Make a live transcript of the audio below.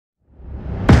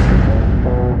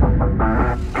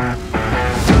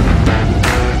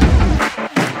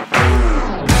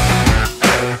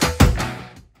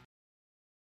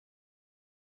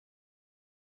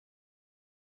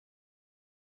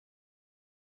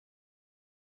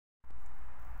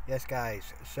Yes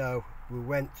guys, so we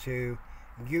went to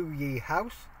Yu Yi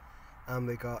House and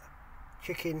we got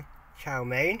chicken chow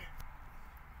mein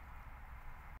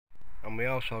and we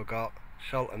also got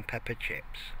salt and pepper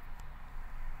chips.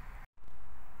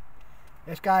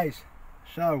 Yes guys,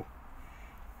 so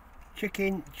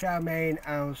chicken chow mein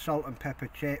and salt and pepper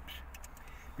chips.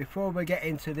 Before we get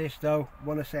into this though, I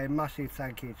want to say a massive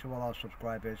thank you to all our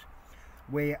subscribers.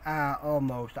 We are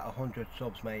almost at 100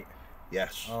 subs, mate.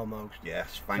 Yes. Almost.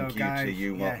 Yes. Thank so you guys, to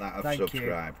you that have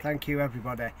subscribed. Thank you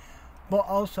everybody. But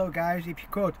also guys, if you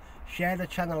could, share the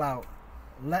channel out.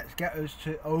 Let's get us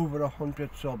to over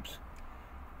 100 subs.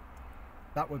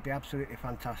 That would be absolutely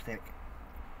fantastic.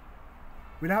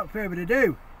 Without further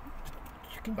ado,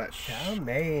 chicken chow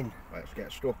mein. Let's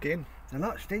get stuck in. They're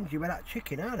not stingy with that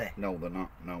chicken, are they? No, they're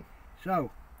not. No.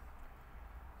 So,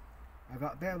 I've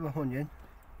got a bit of a onion.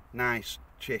 Nice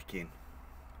chicken.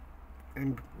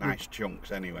 And nice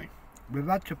chunks anyway. We've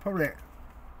had to put it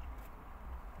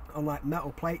on like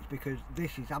metal plates because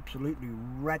this is absolutely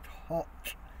red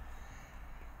hot.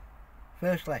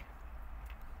 Firstly,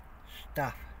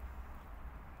 staff.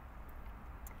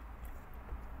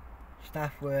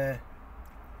 Staff were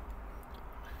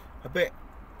a bit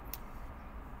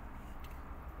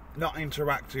not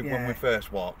interactive when we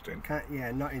first walked in.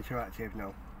 Yeah, not interactive,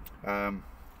 no.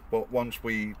 But once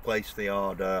we placed the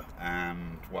order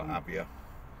and what have you,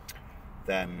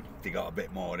 then they got a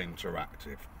bit more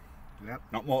interactive. Yep.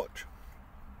 Not much,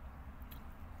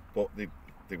 but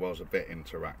they was a bit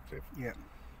interactive. Yep.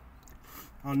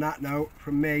 On that note,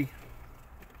 from me,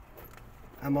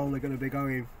 I'm only going to be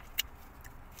going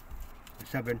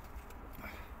 7.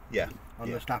 Yeah.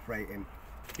 On the staff rating.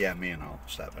 Yeah, me and all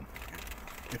 7.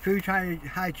 The food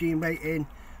hygiene rating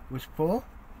was 4.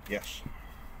 Yes.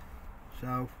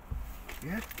 So,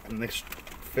 yeah. And this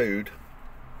food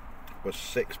was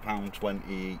 £6.20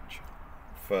 each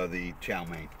for the chow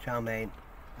mein. Chow mein.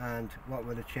 And what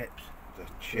were the chips? The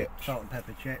chips. The salt and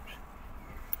pepper chips.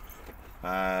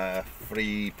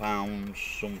 £3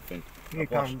 something.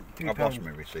 I've lost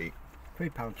my receipt.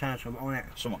 £3 something on it.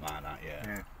 Something like that,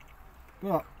 yeah.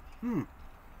 But,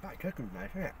 that chicken's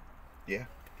nice, isn't it? Yeah.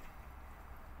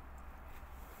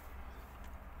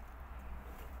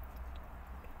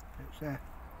 It's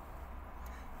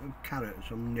some carrot and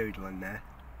some noodle in there.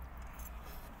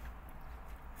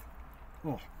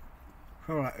 Oh, I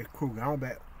feel like it's cooled down a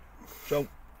bit. So,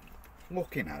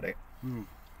 looking at it,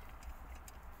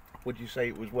 would you say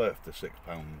it was worth the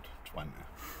 £6.20?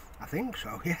 I think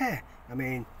so, yeah. I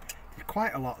mean, there's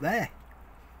quite a lot there.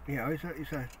 You know, it's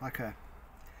like a.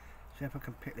 See if I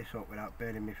can pick this up without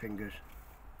burning my fingers.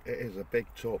 It is a big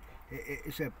tub.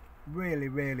 It's a really,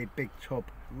 really big tub,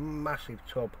 massive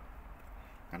tub.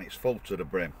 And it's full to the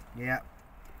brim. Yeah,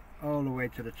 all the way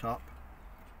to the top.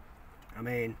 I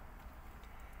mean,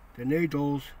 the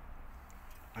noodles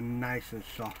are nice and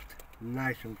soft,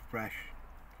 nice and fresh.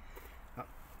 Got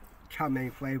chow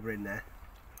mein flavour in there.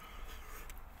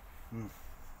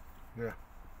 Yeah.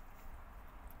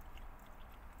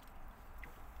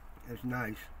 It's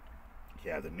nice.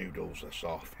 Yeah, the noodles are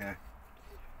soft. Yeah.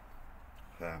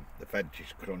 The veg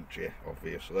is crunchy,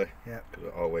 obviously. Yeah. Because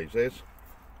it always is.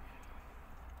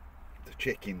 The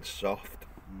chicken's soft.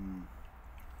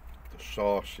 The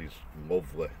sauce is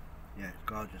lovely. Yeah, it's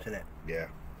gorgeous, isn't it? Yeah.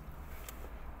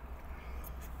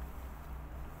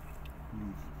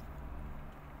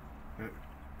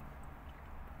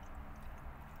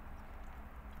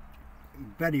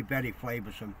 Very, very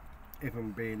flavoursome. If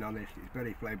I'm being honest, it's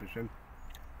very flavoursome.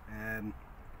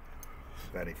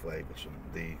 Very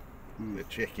flavoursome. The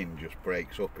chicken just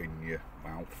breaks up in your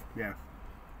mouth. Yeah.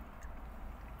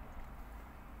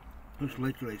 Just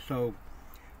literally so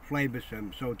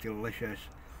flavoursome, so delicious.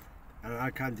 And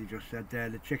like Andy just said there,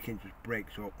 the chicken just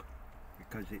breaks up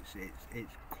because it's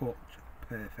cooked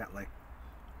perfectly.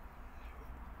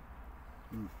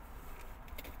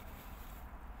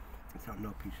 It's not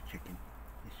no piece of chicken.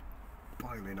 It's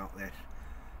boiling hot, this.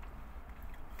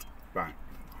 Right.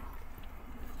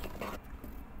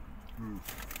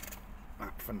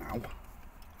 That for now.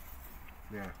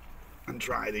 Yeah. And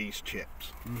try these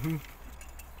chips.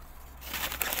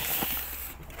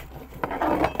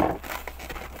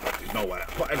 There's nowhere to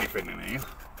put anything in here.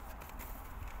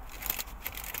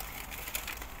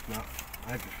 No,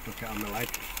 I just stuck it on my leg.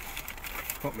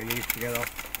 Put my knees together.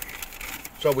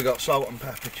 So we got salt and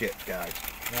pepper chips, guys.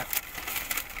 Yeah.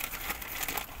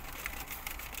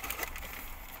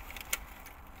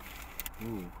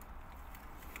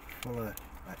 Full of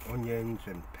like onions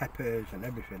and peppers and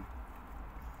everything.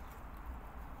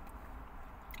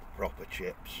 Proper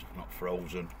chips, not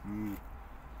frozen.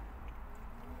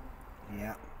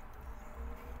 Yeah.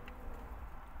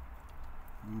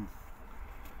 Mm.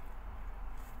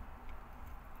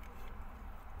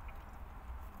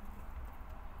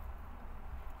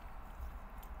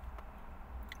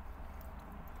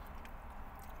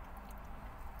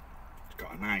 It's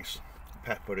got a nice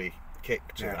peppery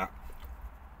kick to that.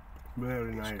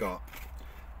 Really nice. It's got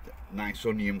nice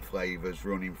onion flavours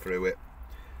running through it.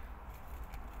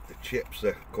 The chips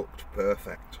are cooked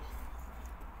perfect.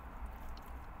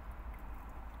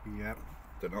 Yep.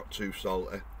 They're not too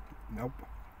salty. Nope.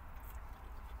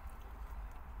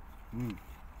 Mm.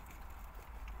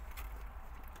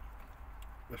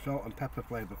 The salt and pepper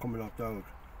flavour coming off those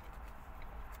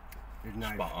is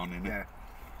nice. Spot on, innit? Yeah.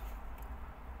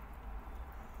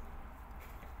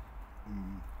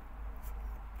 Mm.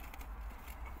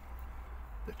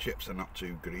 The chips are not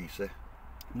too greasy.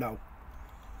 No.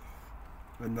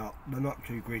 They're not. They're not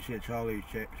too greasy at all, these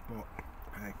chips, but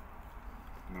hey.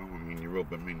 No, I mean, you rub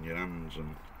them in your hands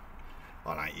and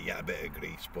alright, you get a bit of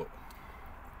grease, but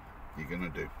you're gonna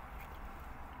do.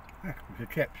 Yeah, it's the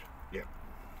chips. Yep.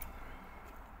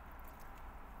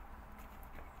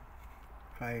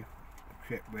 Try a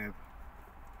chip with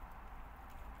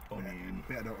Onion.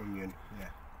 bit of the onion, yeah.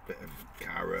 Bit of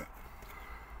carrot.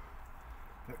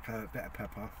 Bit of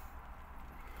pepper.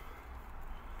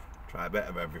 Try a bit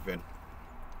of everything.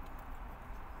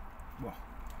 Well.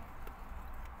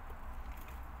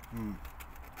 Mm.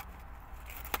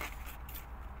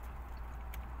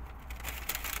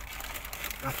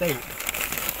 I think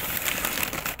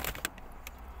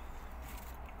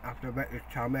after I make this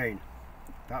chow mein,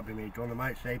 that'll be me done. I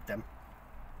might save them,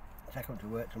 take them to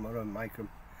work tomorrow and make them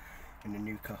in the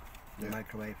nuker, the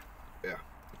microwave. Yeah.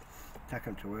 Take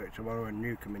them to work tomorrow and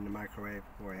nuke them in the microwave.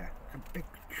 Oh yeah, big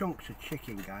chunks of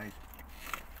chicken, guys.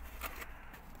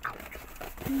 Ouch.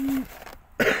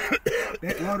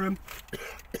 Bit Lauren.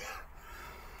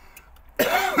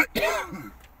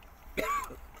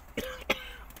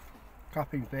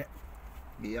 Coughing fit.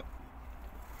 Yep.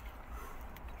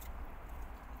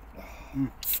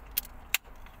 Mm.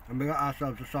 And we got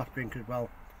ourselves a soft drink as well.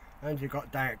 And you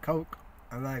got Diet Coke,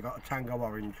 and I got a Tango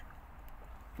Orange.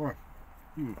 Oh.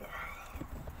 Mm.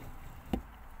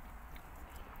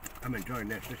 I'm enjoying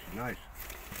this. This is nice.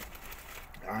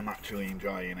 I'm actually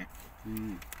enjoying it.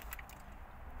 Mm.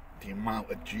 The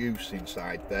amount of juice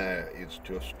inside there is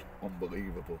just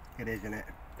unbelievable. It is, isn't it?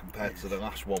 Compared to the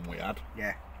last one we had.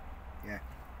 Yeah, yeah.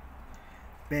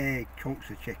 Big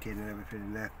chunks of chicken and everything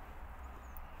in there.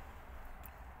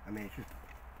 I mean, it's just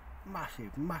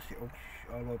massive, massive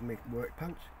all over my work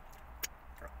pants.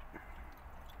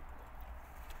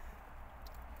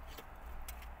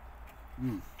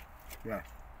 Yeah.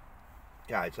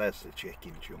 Guys, there's the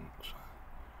chicken chunks.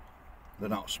 They're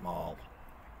not small.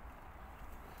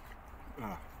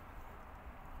 Ah.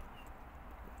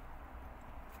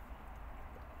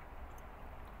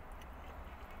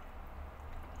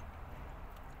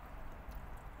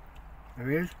 It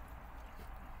is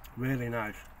really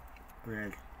nice.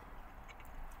 Really.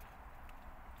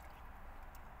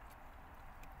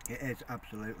 It is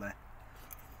absolutely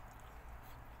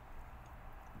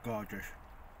gorgeous.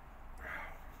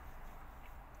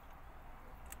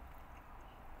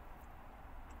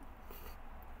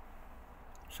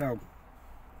 So,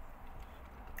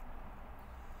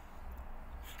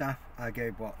 staff, I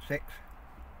gave what, 6?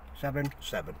 7?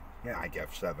 7. Yeah. I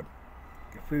gave 7.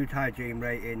 The food hygiene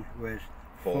rating was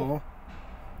 4.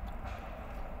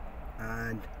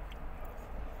 And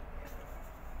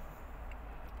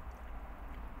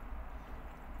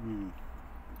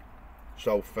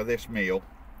So for this meal,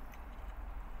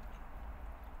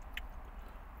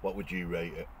 what would you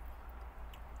rate it?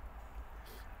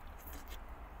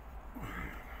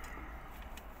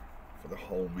 For the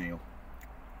whole meal.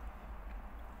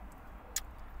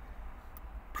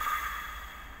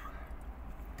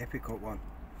 difficult one,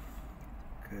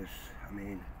 because I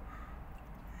mean,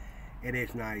 it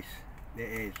is nice. It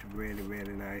is really,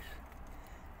 really nice.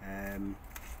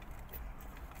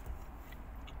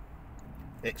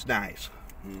 It's nice,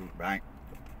 right?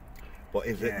 But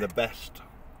is it the best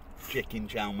chicken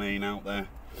chow mein out there?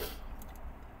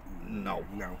 No.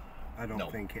 No, I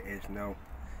don't think it is, no.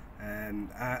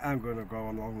 I'm going to go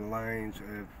along the lines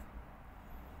of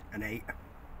an 8.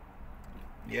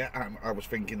 Yeah, I was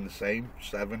thinking the same,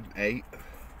 7, 8.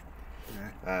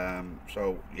 Yeah.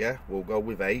 So yeah, we'll go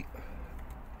with 8.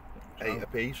 8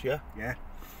 apiece, yeah? Yeah,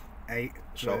 8.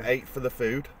 So 8 for the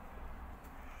food.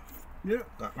 Yeah.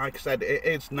 Like I said, it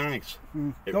is nice.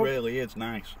 It really is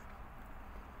nice.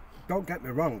 Don't get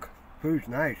me wrong, food's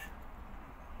nice.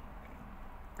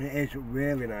 It is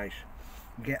really nice.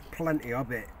 You get plenty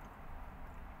of it.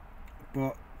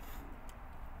 But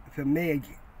for me,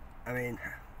 I mean,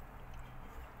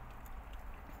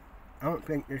 I don't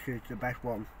think this is the best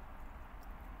one,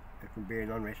 if I'm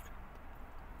being honest.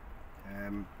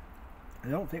 I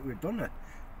don't think we've done a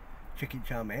chicken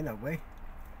chow mein, have we?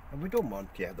 Have we done one?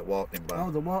 Yeah, the Walkden bar.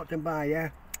 Oh, the Walkden bar, yeah.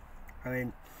 I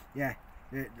mean, yeah,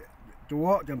 the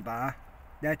Walkden bar,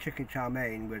 their chicken chow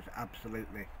mein was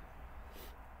absolutely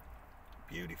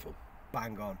beautiful.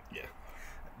 Bang on. Yeah.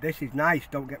 This is nice,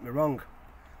 don't get me wrong.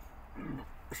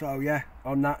 So yeah,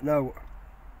 on that note,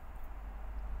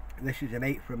 this is an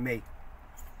 8 from me.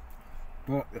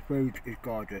 But the food is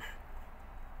gorgeous.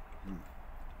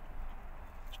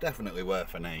 It's definitely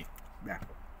worth an 8. Yeah.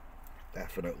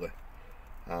 Definitely.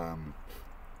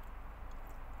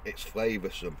 It's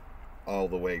flavoursome all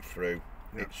the way through.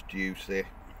 Yeah. It's juicy.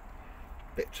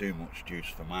 Bit too much juice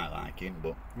for my liking,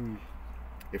 but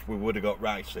if we would have got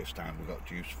rice this time, we got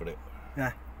juice for it.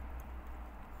 Yeah.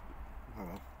 Oh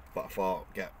well. But I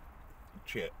thought get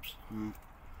chips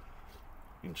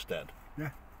instead.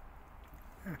 Yeah.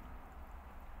 Yeah.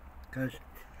 Because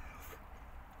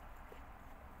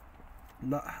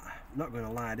not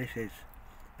gonna lie, this is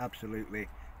absolutely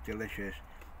delicious.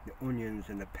 The onions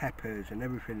and the peppers and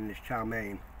everything in this chow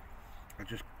mein are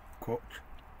just cooked.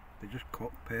 They're just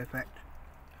cooked perfect.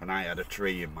 And I had a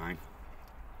tree in mine.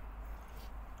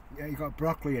 Yeah, you got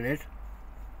broccoli in it.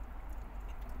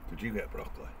 Did you get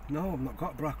broccoli? No, I've not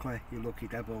got broccoli, you lucky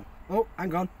devil. Oh,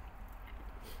 hang on.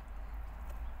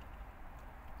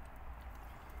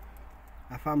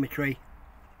 I found my tree.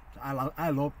 I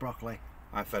love broccoli.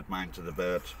 I fed mine to the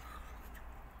birds.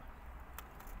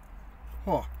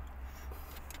 Oh.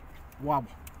 Wow.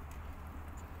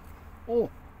 Oh.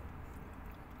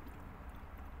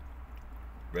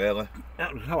 Really?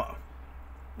 That was hot.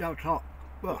 That was hot.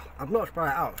 Well, I've not spread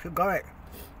it out, so got it.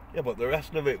 Yeah, but the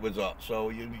rest of it was hot, so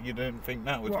you didn't think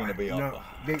that was going to be hot.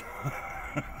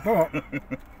 No,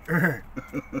 but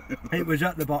it was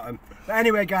at the bottom. But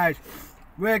anyway, guys,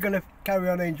 we're going to carry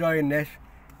on enjoying this.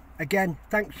 Again,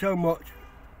 thanks so much,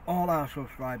 all our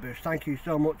subscribers. Thank you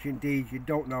so much indeed. You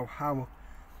don't know how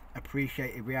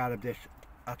appreciated we are of this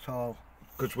at all.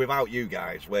 Because without you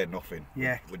guys, we're nothing.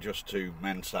 Yeah. We're just two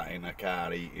men sat in a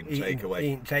car eating takeaway.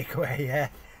 Eating takeaway, yeah.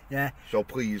 Yeah. So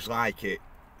please like it,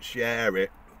 share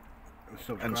it,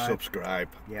 And subscribe,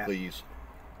 yeah. Please.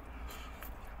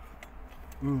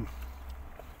 We're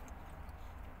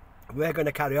going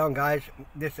to carry on, guys.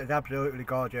 This is absolutely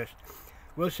gorgeous.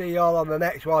 We'll see you all on the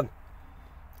next one.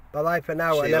 Bye bye for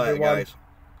now, See and you later, everyone, guys.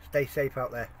 stay safe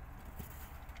out there.